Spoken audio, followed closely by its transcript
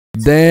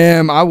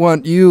Damn, I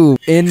want you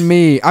in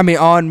me. I mean,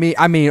 on me.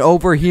 I mean,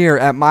 over here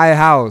at my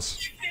house.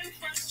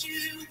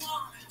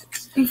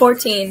 I'm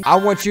 14. I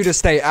want you to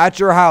stay at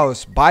your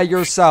house by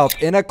yourself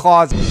in a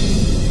closet.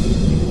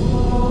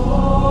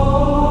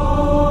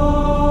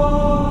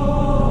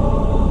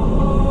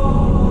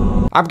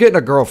 I'm getting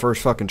a girl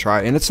first fucking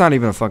try, and it's not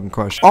even a fucking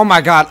question. Oh my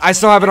god, I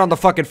still have it on the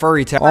fucking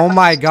furry tag. Oh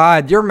my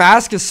god, your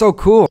mask is so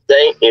cool.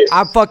 Thank you.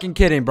 I'm fucking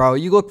kidding, bro.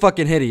 You look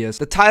fucking hideous.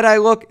 The tie-dye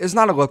look is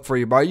not a look for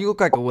you, bro. You look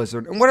like a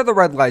lizard. And what are the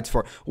red lights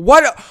for?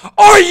 What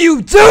are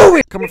you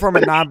doing? Coming from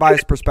a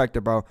non-biased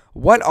perspective, bro.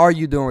 What are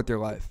you doing with your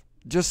life?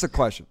 Just a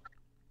question.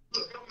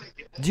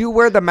 Do you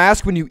wear the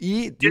mask when you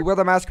eat? Do you wear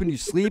the mask when you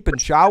sleep and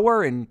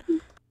shower and...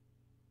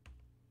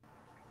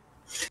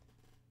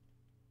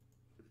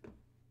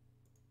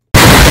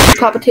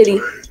 Pop a titty.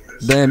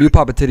 Damn, you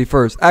pop a titty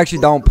first. Actually,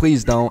 don't.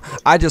 Please don't.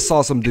 I just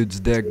saw some dude's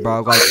dick,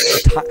 bro. Like,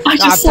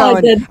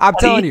 I'm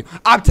telling you.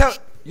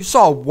 You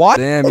saw what?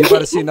 Damn, you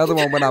better see another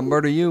one when I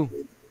murder you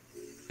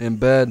in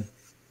bed.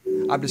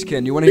 I'm just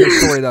kidding. You want to hear a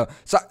story though?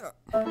 So,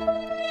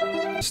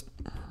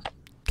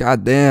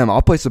 God damn,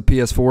 I'll play some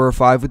PS4 or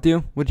 5 with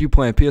you. What you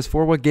playing?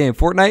 PS4? What game?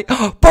 Fortnite?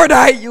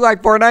 Fortnite! You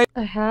like Fortnite?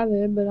 I have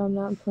it, but I'm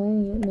not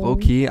playing it. No. Low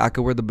key, I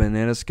could wear the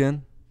banana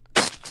skin,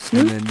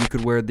 and then you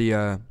could wear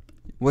the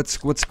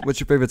What's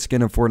your favorite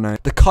skin in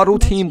Fortnite? The cuddle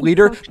team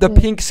leader, the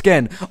pink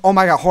skin. Oh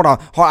my god, hold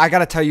on. I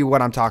gotta tell you what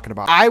I'm talking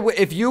about.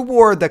 If you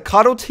wore the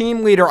cuddle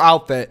team leader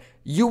outfit,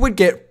 you would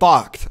get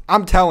fucked.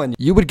 I'm telling you,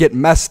 you would get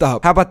messed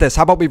up. How about this?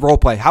 How about we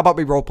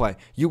roleplay?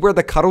 You wear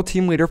the cuddle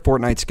team leader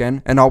Fortnite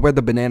skin, and I'll wear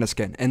the banana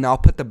skin, and I'll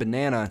put the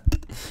banana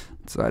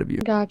inside of you.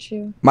 Got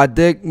you. My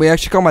dick, we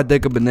actually call my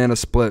dick a banana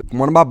split.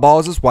 One of my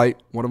balls is white,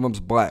 one of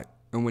them's black,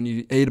 and when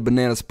you ate a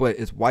banana split,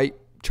 it's white,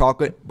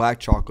 chocolate, black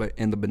chocolate,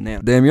 and the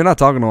banana. Damn, you're not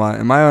talking a lot.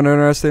 Am I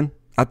uninterested?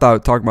 I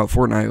thought talking about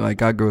Fortnite like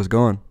got girls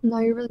going. No,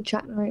 you're really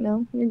chatting right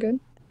now. You're good.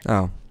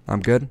 Oh, I'm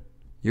good?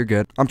 You're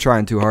good. I'm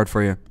trying too hard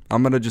for you.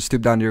 I'm gonna just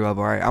stoop down to your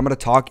level, alright? I'm gonna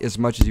talk as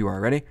much as you are.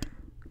 Ready?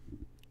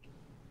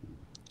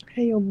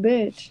 Hey, yo,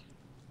 bitch.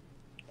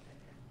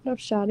 What up,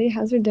 shawty?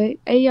 How's your day?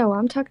 Hey, yo,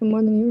 I'm talking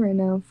more than you right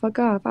now. Fuck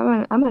off.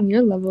 I'm on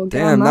your level.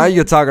 Damn, now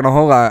you're talking a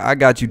whole lot. I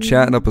got you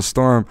chatting up a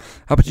storm.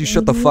 How about you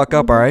shut the fuck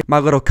up, alright? My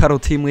little cuddle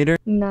team leader?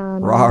 Nah,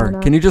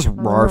 Rawr. Can you just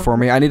roar for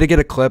me? I need to get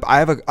a clip. I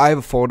have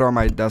a folder on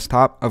my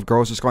desktop of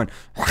girls just going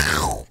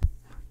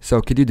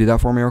So could you do that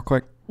for me real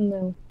quick?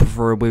 No.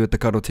 Preferably with the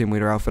cuddle team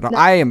leader outfit on.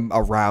 I am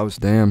aroused.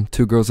 Damn,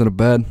 2 girls in a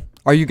bed.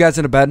 Are you guys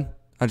in a bed?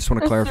 I just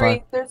want to clarify.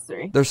 There's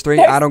three. There's 3?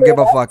 I don't give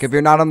a fuck. If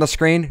you're not on the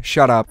screen,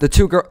 shut up. The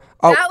 2 girls.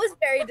 Oh. That was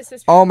very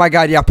disrespectful. Oh my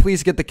god, yeah,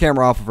 please get the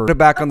camera off of her. Put it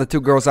back on the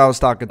 2 girls I was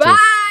talking to.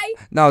 Bye!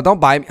 No, don't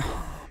bite me.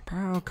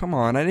 Bro, come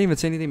on. I didn't even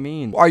say anything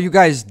mean. Are you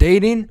guys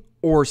dating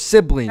or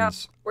siblings? No,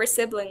 we're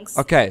siblings.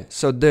 Okay,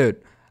 so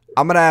dude,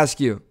 I'm going to ask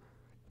you.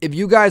 If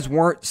you guys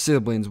weren't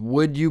siblings,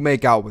 would you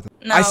make out with him?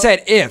 No. I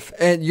said if,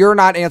 and you're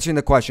not answering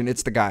the question.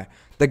 It's the guy.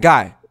 The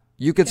guy.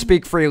 You could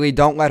speak freely.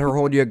 Don't let her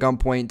hold you at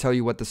gunpoint and tell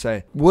you what to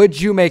say. Would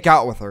you make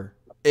out with her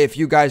if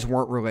you guys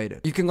weren't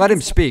related? You can let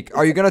him speak.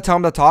 Are you going to tell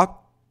him to talk?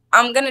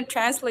 I'm gonna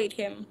translate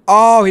him.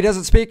 Oh, he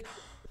doesn't speak?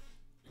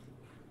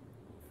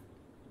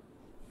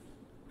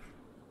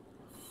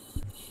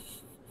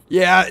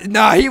 Yeah,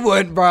 no, he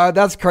wouldn't, bro.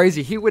 That's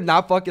crazy. He would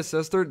not fuck his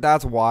sister.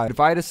 That's why. If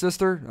I had a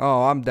sister,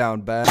 oh, I'm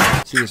down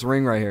bad. See this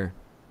ring right here.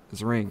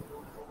 This ring.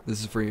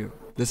 This is for you.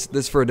 This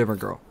is for a different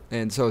girl.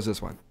 And so is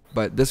this one.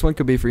 But this one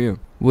could be for you.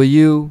 Will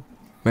you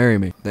marry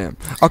me? Damn.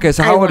 Okay,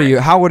 so how old are you?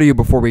 How old are you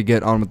before we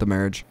get on with the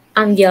marriage?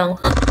 I'm young.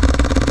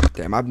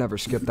 Damn, I've never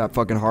skipped that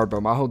fucking hard,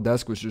 bro. My whole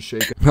desk was just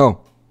shaking.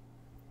 Oh.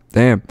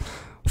 Damn.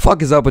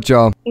 Fuck is up with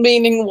y'all?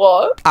 Meaning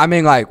what? I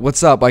mean, like,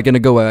 what's up? Like, in a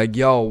good way. Like,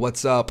 yo,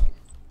 what's up?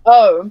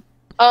 Oh.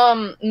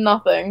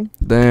 Nothing.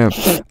 Damn.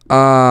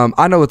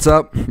 I know what's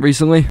up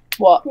recently.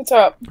 What? What's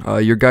up?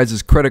 Your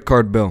guys' credit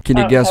card bill. Can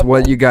you guess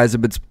what you guys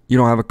have been... You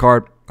don't have a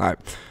card? All right.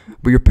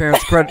 But your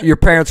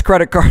parents'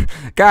 credit card.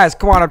 Guys,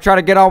 come on. I'm trying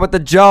to get on with the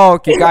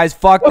joke. You guys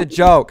fuck the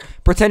joke.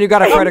 Pretend you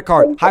got a credit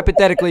card.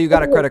 Hypothetically, you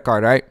got a credit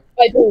card, right?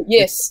 I do,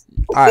 yes.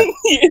 All right.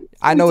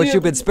 I know what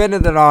you've been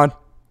spending it on.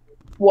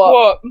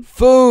 What?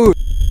 Food.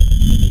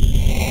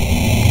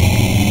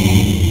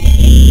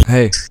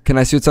 Hey, can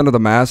I see what's under the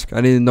mask? I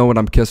need to know what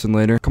I'm kissing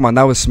later. Come on,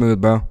 that was smooth,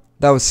 bro.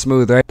 That was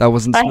smooth, right? That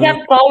wasn't smooth. I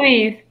have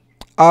COVID.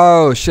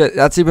 Oh, shit.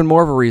 That's even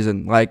more of a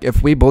reason. Like,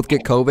 if we both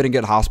get COVID and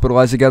get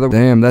hospitalized together.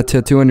 Damn, that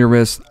tattoo on your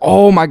wrist.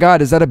 Oh, my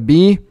God. Is that a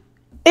B?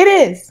 It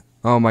is.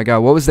 Oh, my God.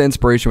 What was the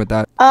inspiration with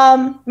that?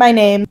 My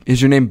name.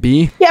 Is your name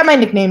B? Yeah, my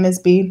nickname is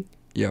B.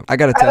 Yeah. I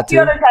got a tattoo. I have a few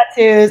other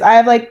tattoos. I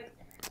have, like,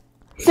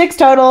 6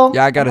 total.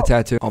 Yeah, I got a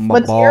tattoo on my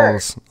What's balls.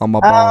 Yours? On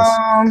my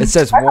balls. It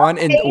says one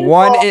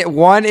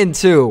and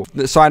 2,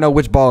 so I know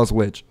which ball is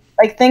which.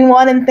 Like thing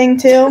 1 and thing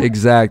 2?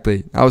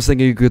 Exactly. I was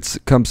thinking you could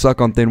come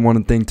suck on thing 1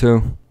 and thing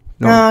 2.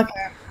 No. Okay.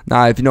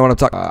 Nah, if you know what I'm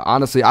talking.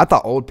 Honestly, I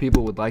thought old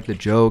people would like the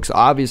jokes.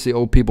 Obviously,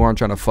 old people aren't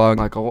trying to fuck.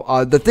 Like,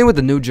 the thing with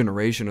the new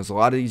generation is a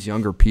lot of these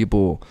younger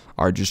people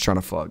are just trying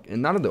to fuck,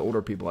 and none of the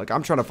older people. Like,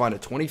 I'm trying to find a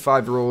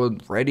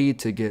 25-year-old ready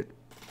to get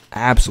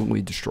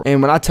absolutely destroyed.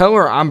 And when I tell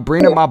her I'm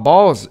bringing my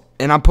balls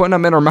And I'm putting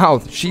them in her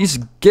mouth. She's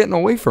getting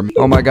away from me.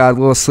 Oh my god,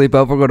 little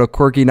sleepover. We'll go to a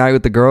quirky night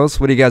with the girls.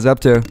 What are you guys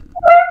up to?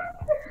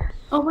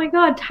 Oh my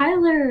god,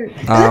 Tyler.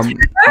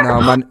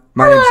 No,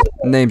 my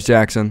name's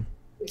Jackson.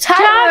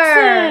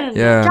 Tyler.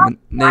 Yeah,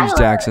 my name's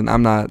Jackson.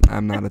 I'm not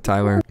a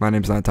Tyler. My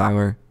name's not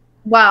Tyler.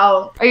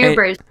 Wow. Are you Hey. a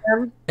Braves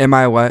fan? Am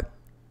I what?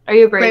 Are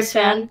you a Braves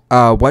fan?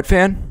 What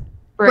fan?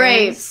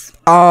 Braves.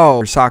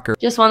 Oh, soccer.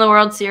 Just won the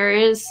World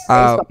Series.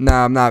 No,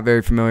 I'm not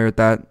very familiar with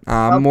that.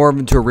 I'm more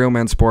into a real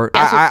man sport.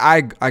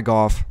 I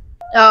golf.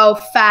 Oh,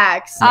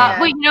 facts. Yeah.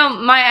 Wait,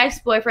 my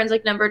ex-boyfriend's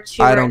like number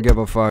 2. I don't give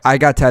a fuck. I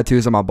got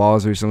tattoos on my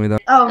balls recently though.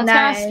 Oh, That's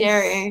nice. kind of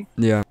scary.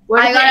 Yeah.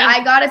 What if the ink-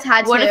 I got a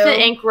tattoo. What if the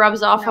ink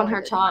rubs off on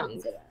her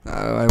tongue?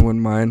 I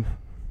wouldn't mind.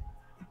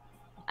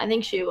 I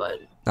think she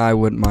would. I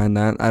wouldn't mind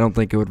that. I don't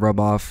think it would rub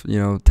off. You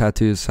know,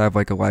 tattoos have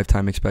like a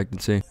lifetime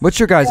expectancy. What's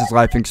your guys'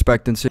 life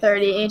expectancy?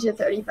 38 to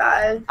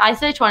 35. I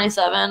say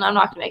 27. I'm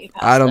not gonna make it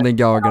past I don't it. think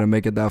y'all are gonna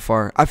make it that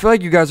far. I feel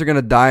like you guys are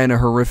gonna die in a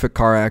horrific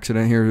car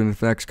accident here in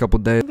the next couple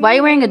days. Why are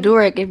you wearing a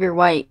do-rag if you're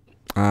white?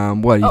 What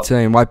are you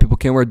saying? White people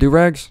can't wear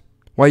do-rags?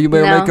 Why you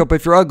wear No. makeup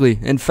if you're ugly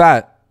and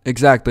fat?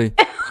 Exactly.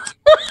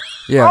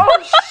 Yeah.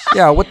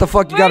 Yeah, what the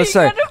fuck you gotta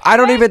say? I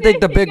don't even think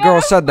the big girl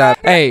said that.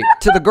 Hey,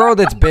 to the girl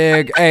that's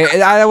big,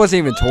 hey, I wasn't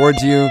even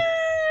towards you.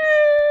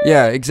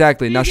 Yeah,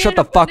 exactly. Now shut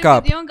the fuck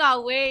up.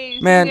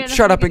 Man,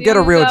 shut up and get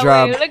a real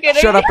job.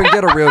 Shut up and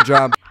get a real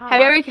job.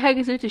 Have you ever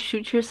considered to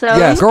shoot yourself?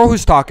 Yeah, girl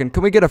who's talking,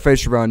 can we get a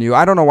face around you?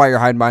 I don't know why you're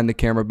hiding behind the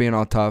camera being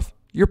all tough.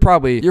 You're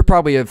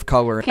probably of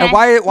color. Okay. And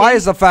why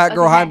is the fat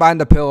girl Okay. hiding behind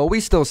the pillow?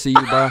 We still see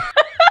you, bro.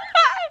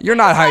 You're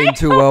not hiding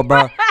too well,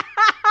 bro.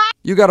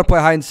 You gotta play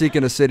hide and seek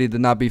in a city to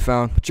not be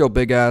found. With your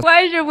big ass.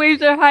 Why is your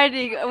waves are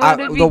hiding?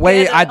 The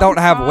way I don't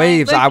have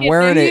waves, I'm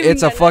wearing it.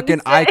 It's a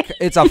fucking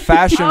it's a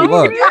fashion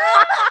look.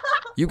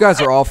 You guys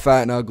are all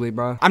fat and ugly,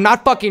 bro. I'm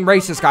not fucking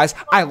racist, guys.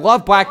 I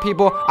love black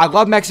people. I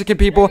love Mexican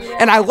people,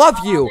 and I love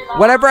you.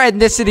 Whatever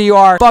ethnicity you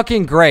are,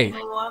 fucking great.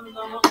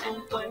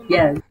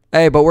 Yes.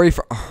 Hey, but where you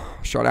from? Oh,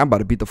 shorty, I'm about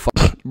to beat the fuck,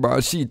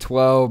 bro. She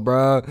 12,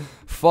 bro.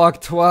 Fuck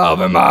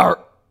 12 in my.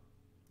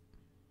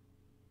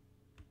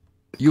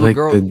 You a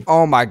girl?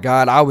 Oh my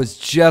god, I was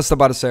just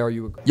about to say, are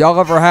you a girl? Y'all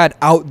ever had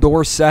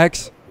outdoor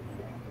sex?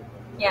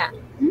 Yeah.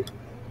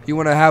 You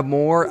want to have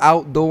more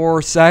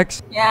outdoor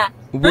sex? Yeah.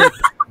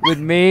 With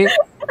me?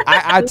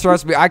 I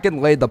trust me, I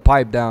can lay the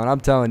pipe down. I'm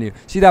telling you.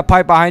 See that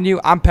pipe behind you?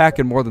 I'm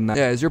packing more than that.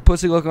 Yeah, is your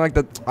pussy looking like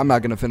that? I'm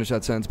not gonna finish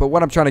that sentence. But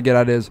what I'm trying to get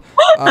at is,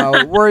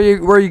 where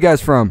are you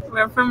guys from?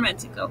 We're from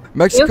Mexico.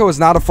 Mexico is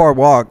not a far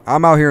walk.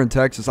 I'm out here in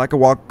Texas. I could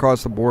walk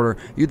across the border.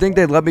 You think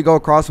they'd let me go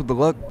across with the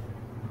look?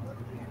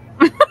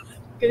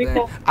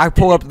 I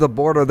pull up to the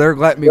border, they're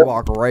letting me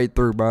walk right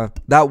through, bro.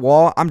 That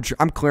wall, I'm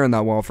clearing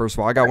that wall, first of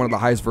all. I got one of the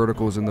highest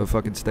verticals in the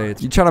fucking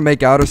states. You trying to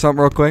make out or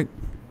something real quick?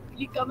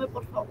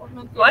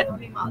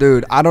 What?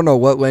 Dude, I don't know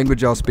what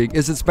language y'all speak.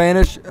 Is it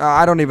Spanish?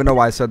 I don't even know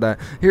why I said that.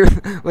 Here,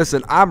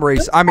 listen, I'm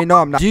racist. I mean, no,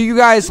 I'm not. Do you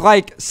guys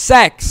like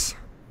sex?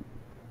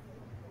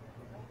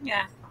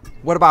 Yeah.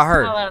 What about I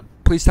her? love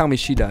Please tell me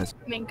she does.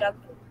 Me encanta.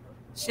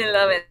 She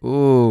love it.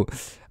 Ooh.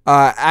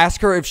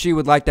 Ask her if she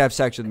would like to have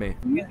sex with me.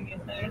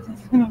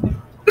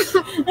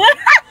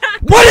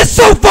 What is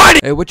so funny?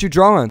 Hey, what you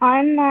drawing?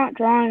 I'm not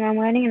drawing. I'm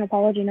writing an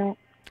apology note.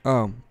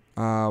 Oh,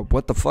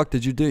 what the fuck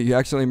did you do? You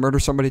accidentally murdered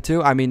somebody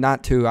too? I mean,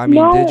 not two. I mean,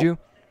 No. did you?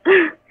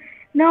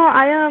 No,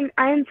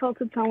 I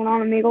insulted someone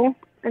on Omegle,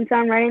 and so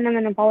I'm writing them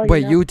an apology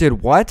Wait, note. you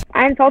did what?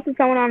 I insulted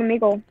someone on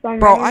Omegle, so I'm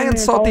Bro, writing I them an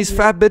insult these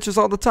apology fat bitches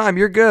all the time.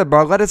 You're good,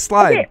 bro. Let it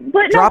slide. Okay,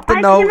 but no, Drop the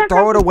I note, came throw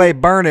it across the away,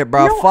 burn it,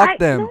 bro. No, Fuck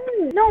them.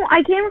 No,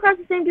 I came across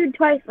the same dude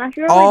twice. And I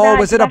feel really Oh, bad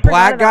was it a because I forgot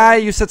black about guy?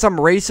 it. You said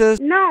something racist?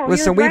 No. he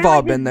Listen, was we've wearing, all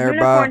like, been this there,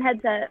 bro. unicorn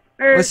headset,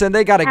 or Listen,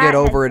 they gotta get hat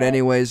over it headset.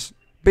 anyways.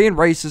 Being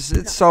racist,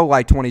 it's so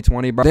like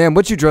 2020, bro. Damn,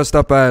 what you dressed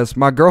up as?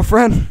 My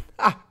girlfriend?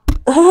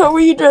 Who are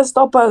you dressed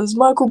up as?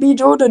 Michael B.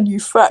 Jordan, you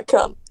fat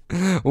cunt.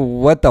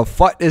 What the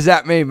fuck does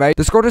that mean, mate?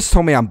 This girl just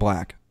told me I'm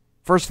black.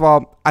 First of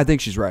all, I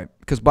think she's right.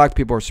 Because black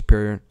people are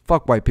superior.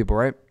 Fuck white people,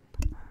 right?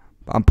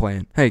 I'm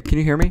playing. Hey, can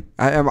you hear me?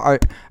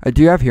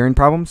 Do you have hearing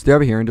problems? Do you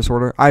have a hearing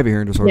disorder? I have a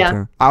hearing disorder, Yeah.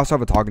 too. I also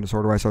have a talking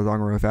disorder where I start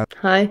talking really fast.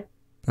 Hi,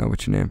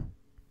 What's your name?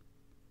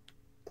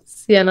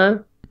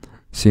 Sienna.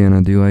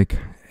 Sienna, do you like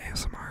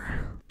ASMR?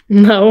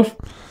 No.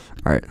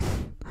 Alright.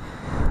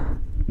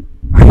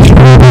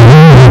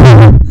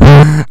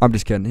 I'm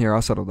just kidding. Here,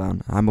 I'll settle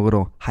down. I'm a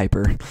little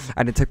hyper.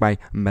 I didn't take my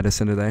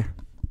medicine today.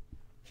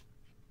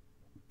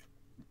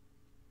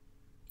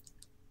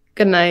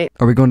 Good night.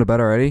 Are we going to bed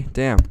already?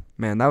 Damn.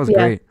 Man, that was Yeah.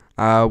 great.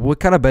 What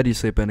kind of bed do you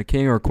sleep in? A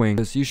king or a queen?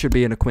 'Cause you should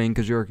be in a queen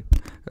because you're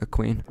a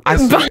queen.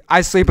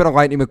 I sleep in a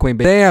Lightning McQueen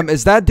bed. Damn,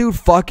 is that dude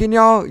fucking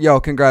y'all? Yo,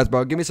 congrats,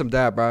 bro. Give me some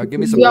dap, bro. Give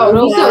me some dap.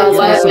 Yo, Give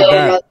me some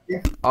dap.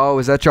 Oh,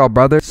 is that y'all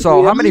brother?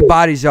 So how many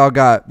bodies y'all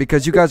got?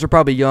 Because you guys are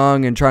probably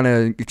young and trying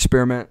to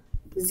experiment.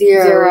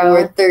 Zero.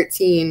 We're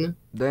 13.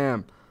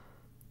 Damn.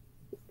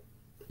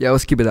 Yeah,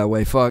 let's keep it that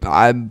way. Fuck.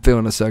 I'm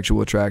feeling a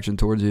sexual attraction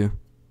towards you.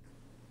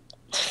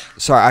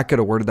 Sorry, I could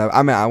have worded that.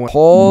 I mean, I went.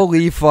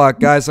 Holy fuck,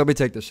 guys! Let me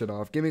take this shit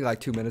off. Give me like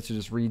 2 minutes to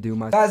just redo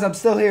my. Guys, I'm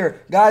still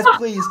here. Guys,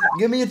 please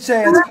give me a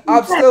chance.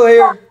 I'm still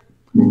here.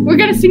 We're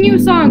gonna sing you a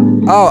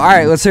song. Oh, all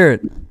right, let's hear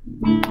it.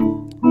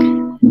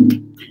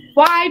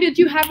 Why did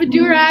you have a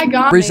do-rag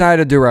on? Reason I had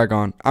a do-rag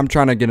on. I'm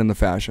trying to get in the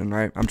fashion,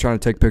 right? I'm trying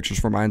to take pictures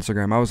for my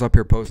Instagram. I was up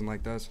here posing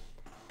like this.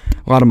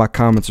 A lot of my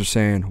comments are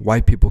saying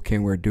white people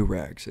can't wear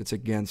do-rags. It's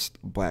against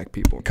black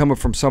people. Coming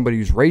from somebody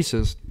who's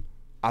racist,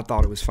 I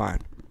thought it was fine.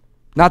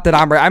 Not that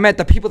I meant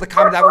the people that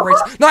commented that were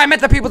racist. No, I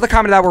meant the people that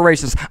commented that were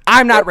racist.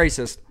 I'm not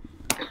racist.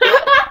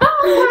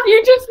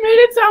 You just made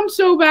it sound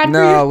so bad.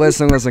 No,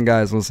 listen,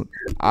 guys, listen.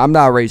 I'm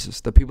not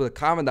racist. The people that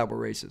commented that were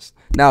racist.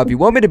 Now, if you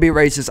want me to be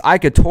racist, I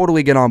could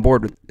totally get on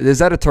board with it. Is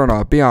that a turn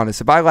off? Be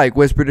honest. If I like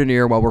whispered in your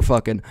ear while we're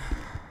fucking,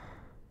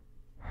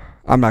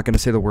 I'm not gonna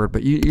say the word,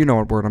 but you know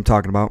what word I'm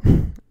talking about.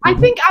 I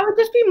think I would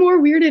just be more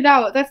weirded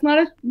out. That's not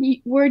a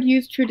word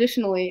used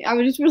traditionally. I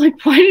would just be like,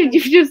 why did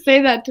you just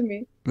say that to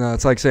me? No,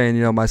 it's like saying,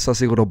 you know, my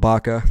sussy little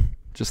baka,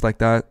 just like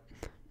that.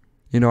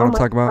 You know what I'm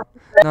talking about?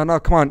 No,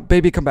 come on,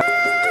 baby, come back.